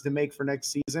just needs to make for next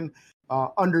season.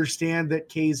 Understand that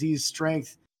KZ's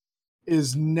strength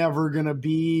is never going to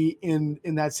be in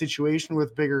that situation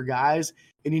with bigger guys,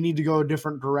 and you need to go a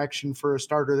different direction for a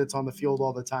starter that's on the field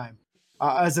all the time.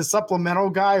 As a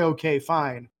supplemental guy, okay,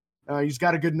 fine. He's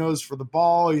got a good nose for the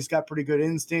ball. He's got pretty good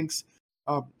instincts.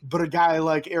 But a guy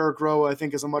like Eric Rowe, I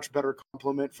think, is a much better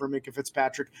complement for Minkah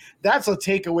Fitzpatrick. That's a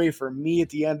takeaway for me at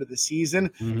the end of the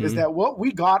season, is that what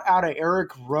we got out of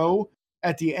Eric Rowe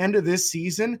at the end of this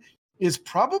season is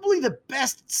probably the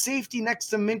best safety next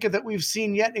to Minkah that we've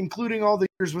seen yet, including all the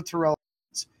years with Terrell.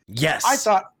 Yes.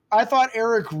 I thought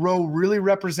Eric Rowe really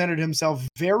represented himself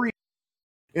very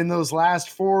in those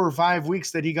last 4 or 5 weeks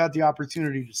that he got the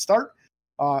opportunity to start.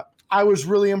 I was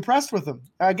really impressed with him.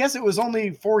 I guess it was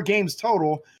only 4 games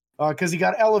total because he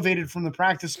got elevated from the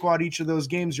practice squad each of those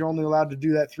games. You're only allowed to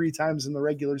do that 3 times in the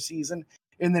regular season,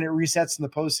 and then it resets in the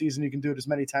postseason. You can do it as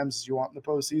many times as you want in the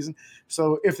postseason.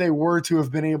 So if they were to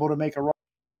have been able to make a run,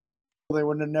 they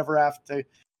wouldn't have never have to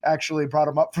actually brought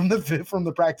him up from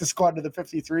the practice squad to the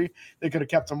 53. They could have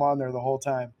kept him on there the whole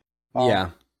time.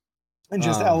 And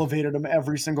just elevated him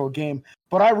every single game.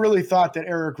 But I really thought that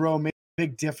Eric Rowe made a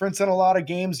big difference in a lot of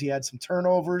games. He had some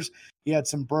turnovers. He had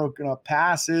some broken up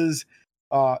passes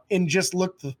and just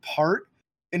looked the part.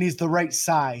 And he's the right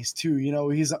size too. You know,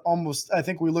 he's almost, I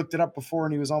think we looked it up before,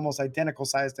 and he was almost identical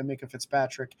size to Minkah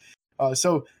Fitzpatrick.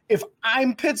 So if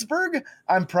I'm Pittsburgh,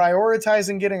 I'm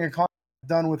prioritizing getting a contract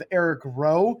done with Eric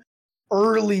Rowe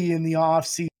early in the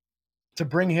offseason to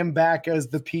bring him back as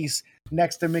the piece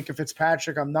next to Minkah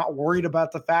Fitzpatrick. I'm not worried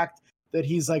about the fact that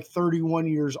he's like 31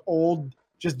 years old.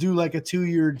 Just do like a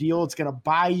 2-year deal. It's going to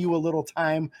buy you a little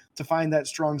time to find that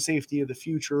strong safety of the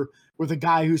future with a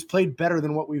guy who's played better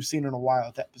than what we've seen in a while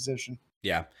at that position.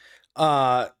 Yeah.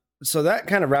 So that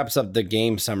kind of wraps up the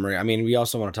game summary. I mean, we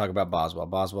also want to talk about Boswell.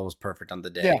 Boswell was perfect on the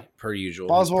day, per usual.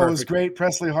 Boswell was great.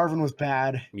 Presley Harvin was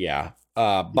bad. Yeah.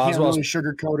 Boswell can't really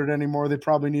sugarcoat it anymore. They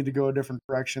probably need to go a different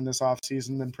direction this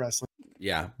offseason than Presley.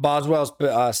 Yeah. Boswell's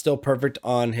still perfect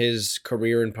on his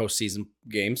career in postseason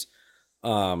games.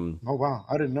 Oh, wow.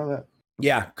 I didn't know that.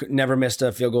 Yeah. Never missed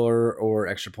a field goal or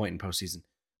extra point in postseason.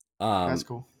 That's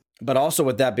cool. But also,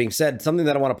 with that being said, something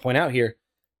that I want to point out here,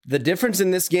 the difference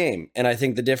in this game, and I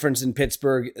think the difference in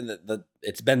Pittsburgh,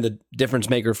 it's been the difference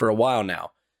maker for a while now,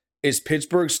 is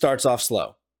Pittsburgh starts off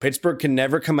slow. Pittsburgh can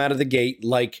never come out of the gate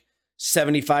like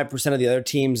 75% of the other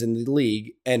teams in the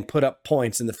league and put up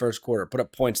points in the first quarter, put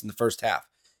up points in the first half.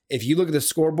 If you look at the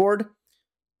scoreboard,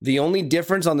 the only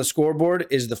difference on the scoreboard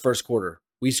is the first quarter.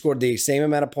 We scored the same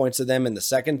amount of points to them in the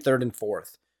second, third, and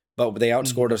fourth, but they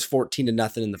outscored us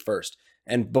 14-0 in the first.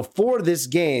 And before this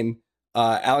game,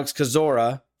 Alex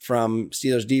Kozora from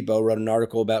Steelers Depot wrote an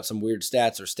article about some weird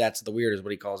stats, or stats of the weird is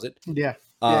what he calls it. Yeah,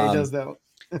 he does that.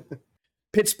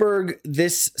 Pittsburgh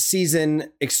this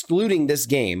season, excluding this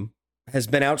game, has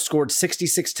been outscored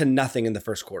 66-0 in the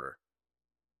first quarter.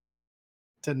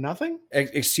 To nothing?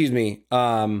 Excuse me.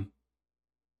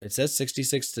 It says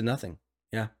 66-0.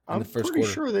 Yeah, in the first quarter. I'm pretty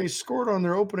sure they scored on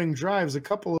their opening drives a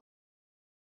couple of.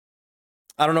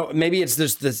 I don't know. Maybe it's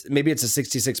this. Maybe it's a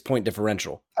 66-point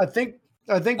differential. I think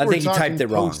you typed it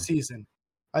wrong. Postseason.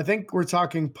 I think we're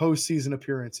talking postseason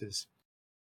appearances.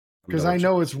 Because I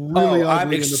know it's really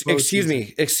ugly in the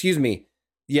postseason. Excuse me.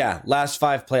 Yeah, last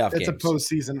 5 playoff games. It's a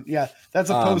postseason. Yeah, that's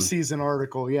a postseason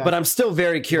article. Yeah, but I'm still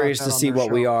very curious to see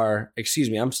what we are. Excuse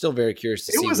me. I'm still very curious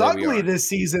to see. It was ugly this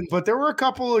season, but there were a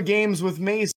couple of games with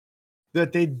Mason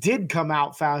that they did come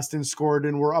out fast and scored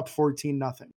and were up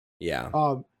 14-0.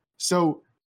 Yeah. So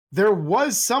there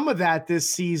was some of that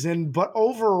this season, but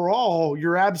overall,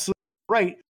 you're absolutely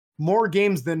right. More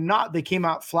games than not, they came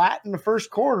out flat in the first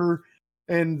quarter,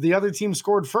 and the other team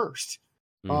scored first.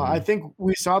 I think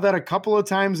we saw that a couple of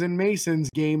times in Mason's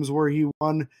games where he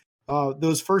won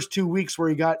those first 2 weeks where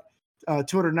he got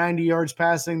 290 yards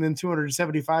passing, then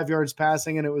 275 yards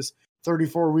passing, and it was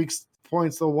 34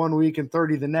 points the 1 week and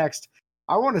 30 the next.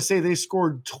 I want to say they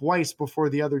scored twice before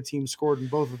the other team scored in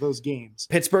both of those games.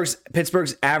 Pittsburgh's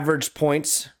average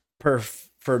points for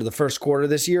the first quarter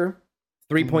this year,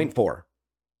 3.4.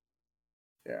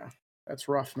 Yeah, that's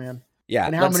rough, man. Yeah,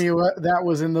 and how many of that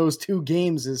was in those 2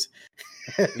 games is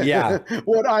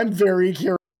what I'm very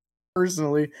curious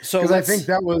personally, because I think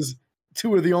that was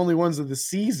 2 of the only ones of the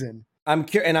season. I'm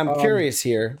curious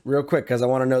here real quick because I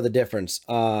want to know the difference.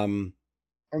 I'm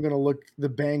going to look the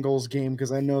Bengals game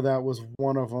because I know that was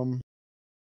one of them.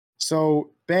 So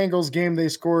Bengals game, they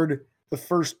scored the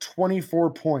first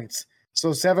 24 points.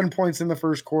 So 7 points in the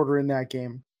first quarter in that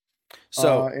game.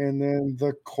 So and then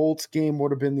the Colts game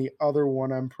would have been the other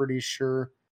one, I'm pretty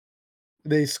sure.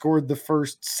 They scored the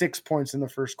first 6 points in the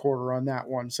first quarter on that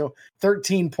one. So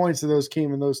 13 points of those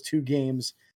came in those 2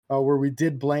 games where we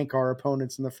did blank our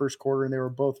opponents in the first quarter, and they were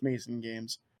both Mason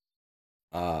games.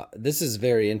 This is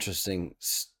very interesting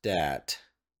stat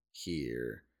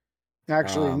here.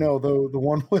 Actually, no, the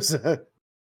one was a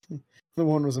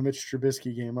Mitch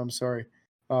Trubisky game. I'm sorry.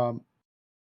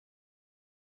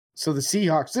 So the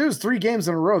Seahawks, it was 3 games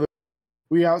in a row that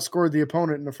we outscored the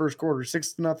opponent in the first quarter,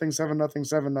 6-0, 7-0,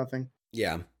 7-0.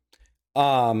 Yeah.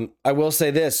 I will say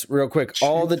this real quick.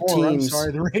 All the teams. I'm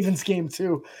sorry, the Ravens game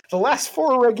too. The last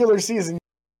 4 regular season,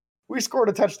 we scored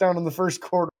a touchdown in the first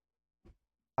quarter.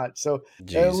 So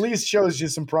it at least shows you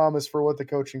some promise for what the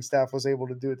coaching staff was able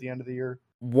to do at the end of the year.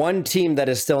 One team that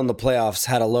is still in the playoffs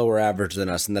had a lower average than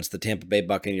us, and that's the Tampa Bay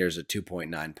Buccaneers at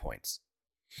 2.9 points.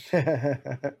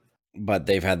 But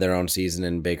they've had their own season,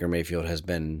 and Baker Mayfield has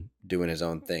been doing his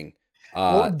own thing.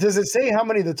 Well, does it say how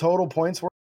many the total points were?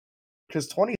 Because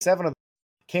 27 of them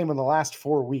came in the last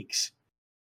 4 weeks.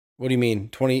 What do you mean?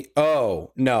 20?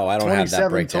 Oh, no, I don't have that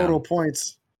breakdown. 27 total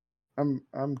points.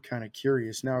 I'm kind of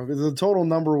curious now. The total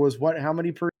number was what? How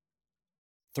many per?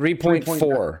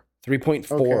 3.4.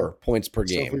 3.4 points per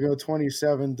game. So if we go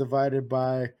 27 divided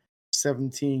by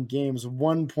 17 games,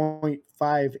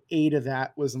 1.58 of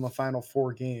that was in the final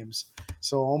 4 games.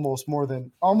 So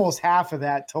almost half of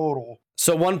that total.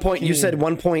 So you said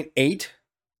 1.8?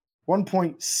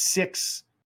 1.6.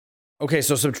 Okay,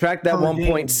 so subtract that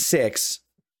 1.6.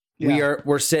 Yeah.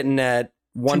 We're sitting at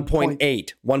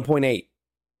 1.8. 1.8.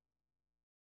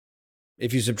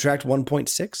 If you subtract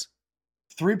 1.6?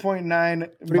 3.9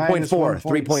 3.4.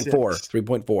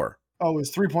 3.4. Oh,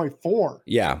 it's 3.4.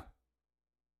 Yeah.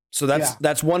 So that's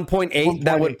 1.8.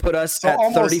 That would put us at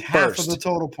 31st. Half of the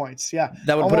total points. Yeah.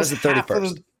 That would put us at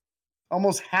 31st.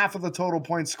 Almost half of the total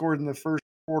points scored in the first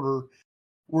quarter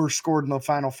were scored in the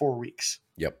final 4 weeks.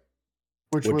 Yep.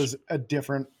 Which was a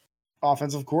different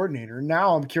offensive coordinator.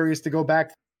 Now I'm curious to go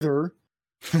back further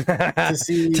to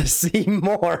see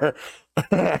more.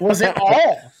 Was it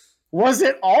all? Was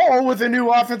it all with a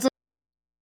new offensive?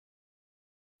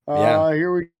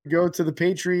 Here we go to the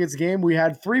Patriots game. We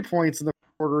had 3 points in the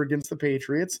quarter against the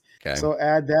Patriots. Okay. So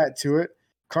add that to it.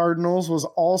 Cardinals was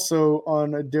also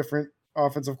on a different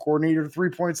offensive coordinator. 3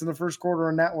 points in the first quarter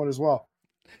on that one as well.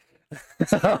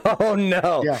 Oh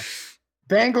no. Yeah.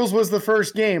 Bengals was the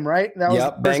first game, right? That was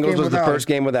Bengals was the first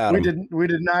game without him. We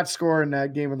did not score in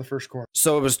that game in the first quarter.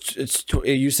 So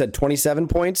you said 27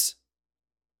 points?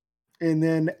 And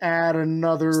then add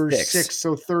another 6,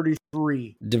 so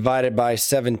 33. Divided by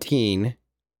 17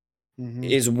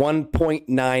 is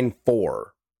 1.94.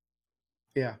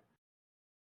 Yeah.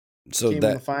 So came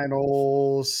in the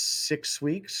final 6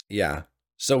 weeks. Yeah.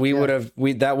 So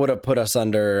that would have put us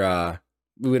under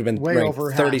we would have been ranked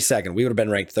 32nd. We would have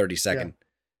been ranked 32nd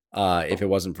if it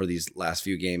wasn't for these last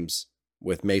few games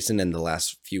with Mason and the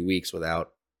last few weeks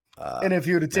without. And if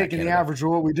you would have taken the average of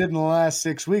what we did in the last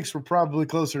 6 weeks, we're probably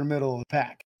closer to middle of the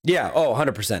pack. Yeah. Oh,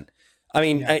 100%. I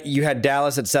mean, you had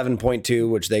Dallas at 7.2,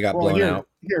 which they got blown out.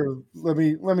 Here, let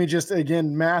me just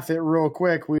again math it real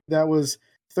quick. That was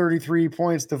 33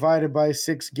 points divided by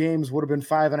 6 games would have been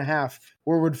 5.5.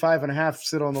 Where would 5.5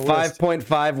 sit on the list?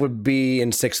 5.5 would be in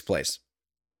 6th place.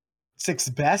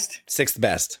 6th best? 6th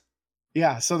best.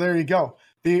 Yeah, so there you go.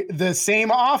 The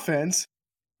same offense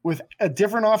with a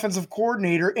different offensive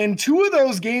coordinator, and 2 of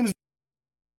those games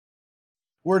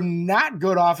were not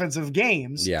good offensive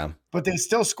games. Yeah. But they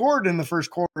still scored in the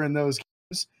first quarter in those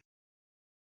games.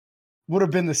 would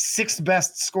have been the 6th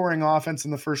best scoring offense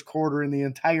in the first quarter in the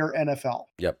entire NFL.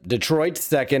 Yep. Detroit's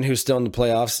second, who's still in the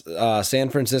playoffs. San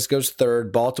Francisco's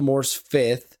third. Baltimore's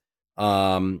fifth.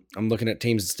 I'm looking at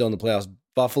teams that's still in the playoffs.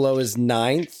 Buffalo is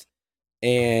 9th.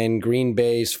 And Green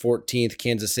Bay's 14th.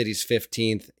 Kansas City's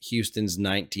 15th. Houston's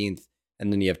 19th.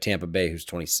 And then you have Tampa Bay, who's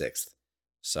 26th.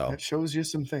 So that shows you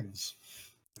some things.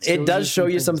 It does show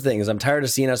you some things. I'm tired of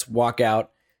seeing us walk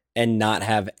out and not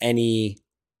have any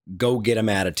go get 'em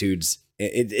attitudes.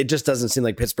 It just doesn't seem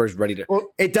like Pittsburgh's ready to.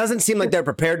 Well, it doesn't seem like they're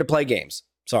prepared to play games.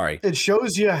 Sorry. It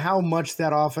shows you how much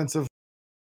that offensive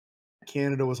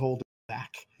Canada was holding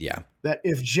back. Yeah. That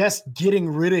if just getting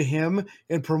rid of him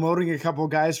and promoting a couple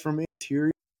of guys from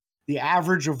interior, the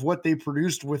average of what they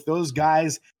produced with those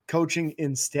guys coaching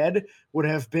instead would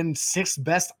have been 6th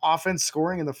best offense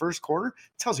scoring in the first quarter.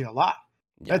 Tells you a lot.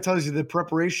 Yeah. That tells you the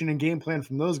preparation and game plan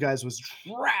from those guys was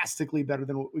drastically better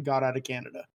than what we got out of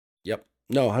Canada. Yep.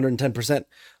 No, 110%.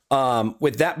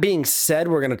 With that being said,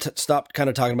 we're going to stop kind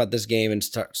of talking about this game and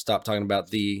stop talking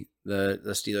about the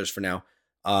Steelers for now.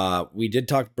 We did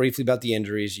talk briefly about the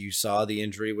injuries. You saw the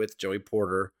injury with Joey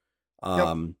Porter.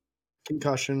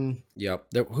 Concussion. Yep.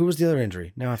 Who was the other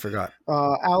injury? Now I forgot.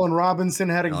 Allen Robinson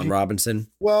had Allen Robinson.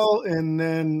 Well, and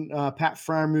then Pat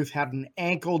Freiermuth had an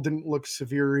ankle, didn't look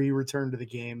severe. He returned to the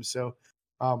game. So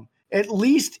at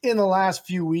least in the last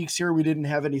few weeks here, we didn't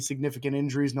have any significant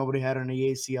injuries. Nobody had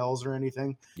any ACLs or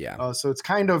anything. Yeah. So it's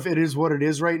it is what it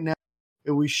is right now.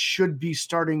 We should be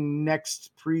starting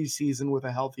next preseason with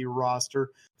a healthy roster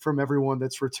from everyone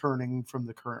that's returning from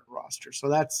the current roster. So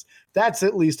that's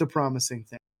at least a promising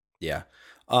thing. Yeah.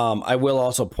 I will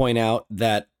also point out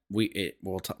that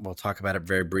we'll talk about it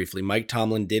very briefly. Mike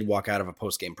Tomlin did walk out of a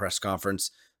post-game press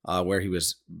conference where he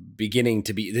was beginning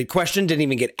to be, the question didn't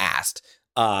even get asked.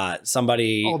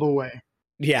 Somebody all the way.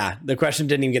 Yeah. The question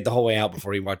didn't even get the whole way out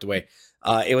before he walked away.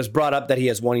 It was brought up that he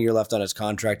has 1 year left on his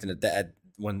contract. And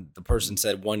when the person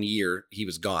said 1 year, he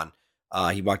was gone.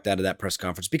 He walked out of that press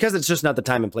conference because it's just not the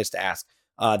time and place to ask.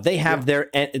 They have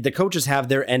the coaches have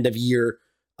their end of year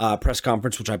press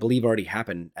conference, which I believe already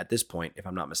happened at this point, if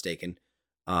I'm not mistaken.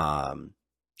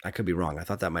 I could be wrong. I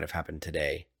thought that might have happened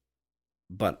today,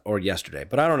 or yesterday,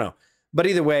 but I don't know. But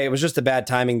either way, it was just a bad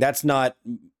timing. That's not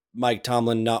Mike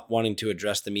Tomlin not wanting to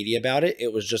address the media about it.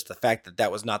 It was just the fact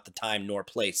that was not the time nor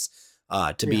place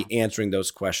to be answering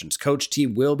those questions. Coach T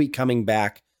will be coming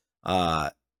back.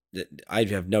 I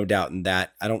have no doubt in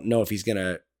that. I don't know if he's going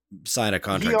to sign a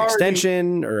contract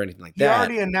extension or anything like that. He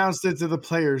already announced it to the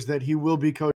players that he will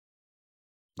be coaching.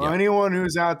 Yep. Anyone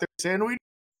who's out there saying we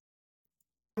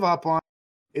give up on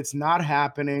it's not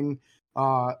happening.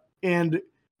 And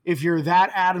if you're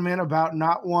that adamant about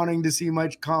not wanting to see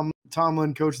Mike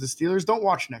Tomlin coach the Steelers, don't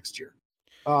watch next year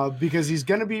because he's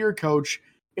going to be your coach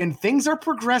and things are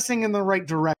progressing in the right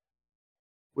direction.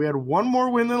 We had one more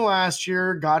win than last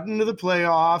year, got into the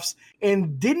playoffs,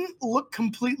 and didn't look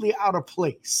completely out of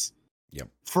place. Yep.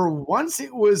 For once,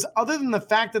 it was, other than the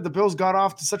fact that the Bills got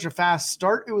off to such a fast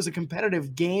start, it was a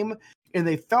competitive game, and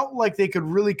they felt like they could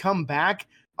really come back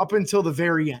up until the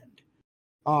very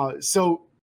end. So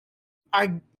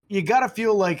you got to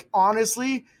feel like,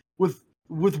 honestly, with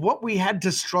what we had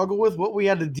to struggle with, what we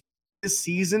had to do this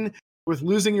season, with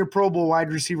losing your Pro Bowl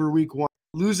wide receiver week 1,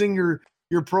 losing your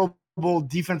Pro Bowl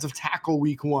defensive tackle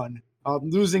week 1,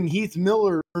 losing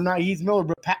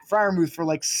Pat Freiermuth for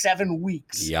like 7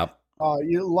 weeks. Yep.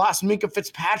 You lost Minkah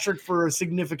Fitzpatrick for a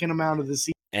significant amount of the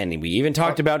season. And we even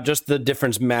talked about just the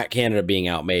difference Matt Canada being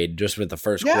outmade just with the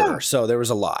first quarter. So there was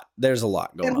a lot. There's a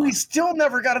lot going on. And we still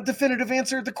never got a definitive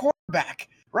answer at the quarterback,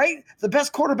 right? The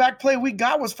best quarterback play we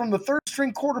got was from the third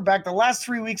string quarterback the last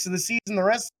 3 weeks of the season. The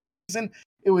rest of the season,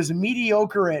 it was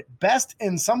mediocre at best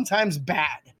and sometimes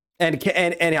bad. And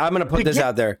I'm going to put this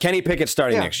out there. Kenny Pickett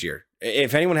starting next year.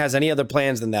 If anyone has any other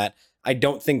plans than that, I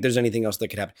don't think there's anything else that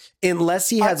could happen. Unless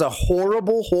he has a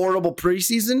horrible, horrible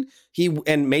preseason,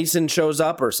 and Mason shows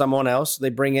up or someone else they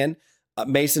bring in,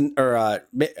 Mason or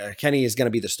Kenny is going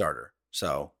to be the starter.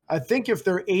 So I think if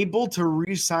they're able to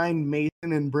re-sign Mason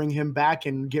and bring him back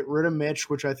and get rid of Mitch,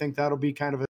 which I think that'll be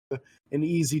kind of an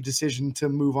easy decision to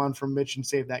move on from Mitch and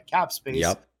save that cap space.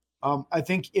 Yep. I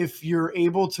think if you're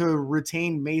able to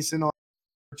retain Mason on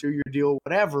a 2-year deal,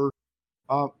 whatever,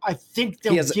 I think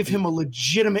they'll give him a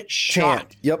legitimate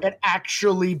shot at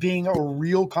actually being a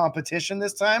real competition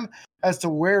this time, as to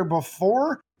where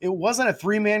before it wasn't a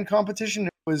 3-man competition.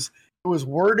 It was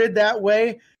worded that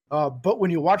way. But when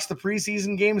you watch the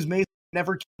preseason games, Mason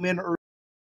never came in early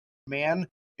man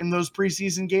in those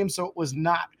preseason games, so it was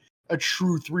not a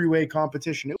true 3-way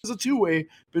competition. It was a 2-way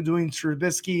between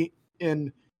Trubisky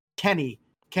and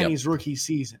Kenny's rookie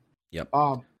season. Yep.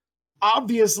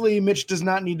 Obviously, Mitch does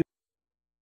not need to.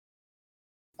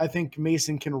 I think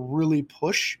Mason can really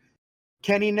push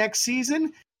Kenny next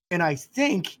season. And I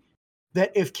think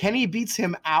that if Kenny beats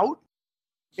him out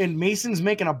and Mason's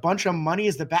making a bunch of money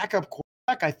as the backup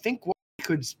quarterback, I think what we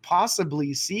could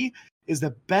possibly see is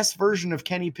the best version of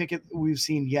Kenny Pickett we've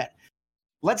seen yet.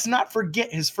 Let's not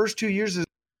forget his first 2 years as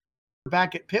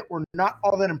back at Pitt were not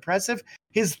all that impressive.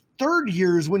 His third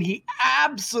year is when he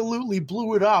absolutely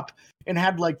blew it up and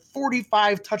had like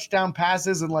 45 touchdown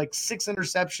passes and like 6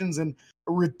 interceptions and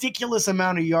a ridiculous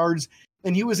amount of yards.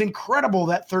 And he was incredible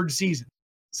that third season.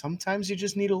 Sometimes you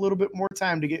just need a little bit more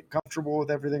time to get comfortable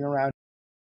with everything around.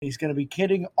 He's going to be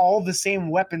getting all the same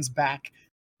weapons back.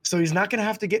 So he's not going to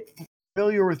have to get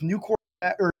familiar with new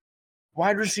quarterback or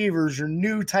wide receivers or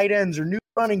new tight ends or new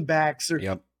running backs or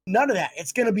none of that.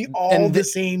 It's going to be all the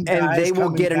same guys. And they will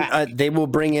get they will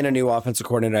bring in a new offensive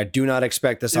coordinator. I do not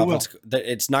expect this offense.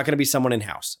 It's not going to be someone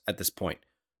in-house at this point.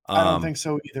 I don't think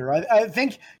so either. I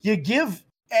think you give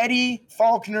Eddie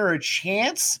Faulkner a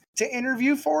chance to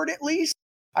interview for it at least.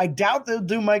 I doubt they'll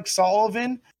do Mike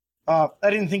Sullivan. I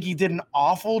didn't think he did an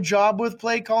awful job with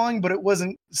play calling, but it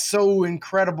wasn't so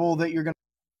incredible that you're going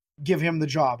to give him the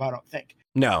job, I don't think.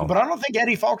 No. But I don't think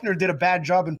Eddie Faulkner did a bad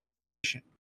job in position.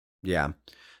 Yeah.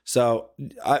 So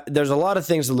there's a lot of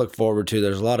things to look forward to.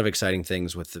 There's a lot of exciting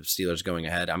things with the Steelers going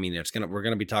ahead. I mean, we're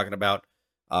going to be talking about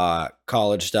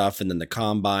college stuff and then the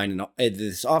combine, and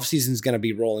this offseason is going to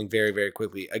be rolling very, very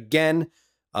quickly. Again,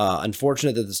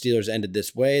 unfortunate that the Steelers ended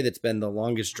this way. That's been the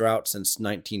longest drought since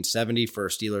 1970 for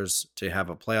Steelers to have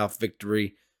a playoff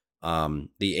victory. The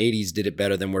 80s did it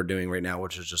better than we're doing right now,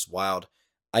 which is just wild.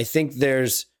 I think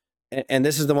and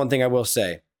this is the one thing I will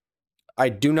say, I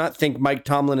do not think Mike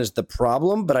Tomlin is the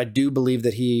problem, but I do believe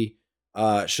that he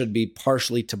should be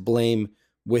partially to blame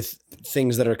with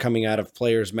things that are coming out of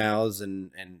players' mouths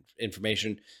and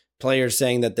information. Players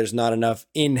saying that there's not enough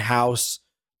in-house,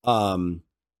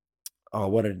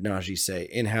 what did Najee say?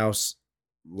 In-house,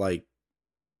 like,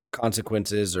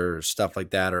 consequences or stuff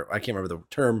like that, or I can't remember the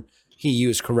term he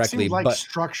used correctly. Seemed like but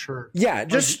structure. Yeah,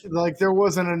 just like there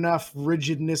wasn't enough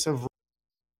rigidness of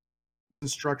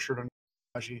structure to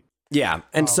Najee. Yeah,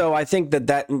 and so I think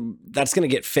that's going to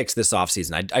get fixed this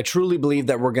offseason. I truly believe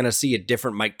that we're going to see a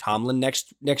different Mike Tomlin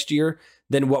next year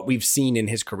than what we've seen in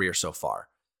his career so far.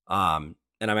 And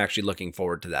I'm actually looking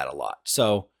forward to that a lot.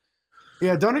 So,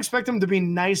 yeah, don't expect him to be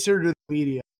nicer to the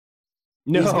media.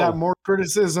 No. He's got more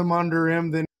criticism under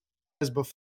him than he has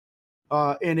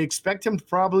before. And expect him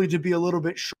probably to be a little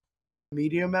bit short of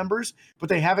media members, but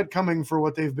they have it coming for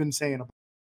what they've been saying about.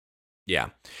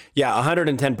 Yeah,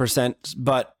 110%.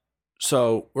 But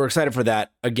so we're excited for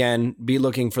that. Again, be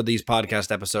looking for these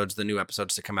podcast episodes, the new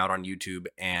episodes to come out on YouTube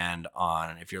and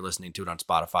if you're listening to it on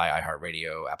Spotify,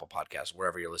 iHeartRadio, Apple Podcasts,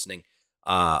 wherever you're listening,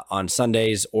 on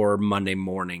Sundays or Monday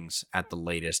mornings at the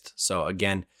latest. So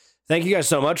again, thank you guys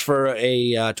so much for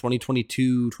a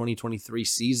 2022-2023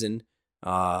 season.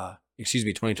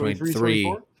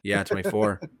 2023. Yeah,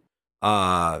 24.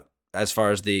 As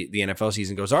far as the NFL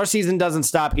season goes. Our season doesn't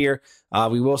stop here.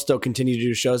 We will still continue to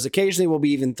do shows. Occasionally, we'll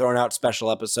be even throwing out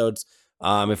special episodes.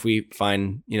 If we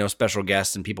find, special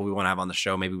guests and people we want to have on the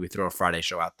show, maybe we throw a Friday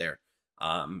show out there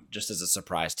just as a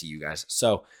surprise to you guys.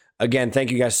 So, again, thank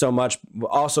you guys so much. We'll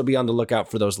also be on the lookout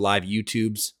for those live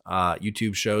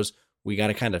YouTube shows. We got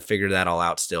to kind of figure that all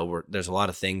out still. There's a lot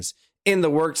of things in the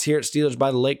works here at Steelers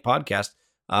by the Lake podcast,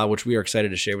 which we are excited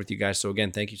to share with you guys. So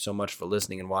again, thank you so much for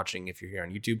listening and watching. If you're here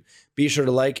on YouTube, be sure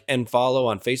to like and follow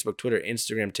on Facebook, Twitter,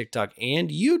 Instagram, TikTok, and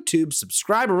YouTube.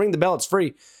 Subscribe and ring the bell. It's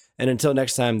free. And until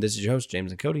next time, this is your host,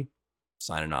 James and Cody,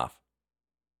 signing off.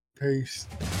 Peace.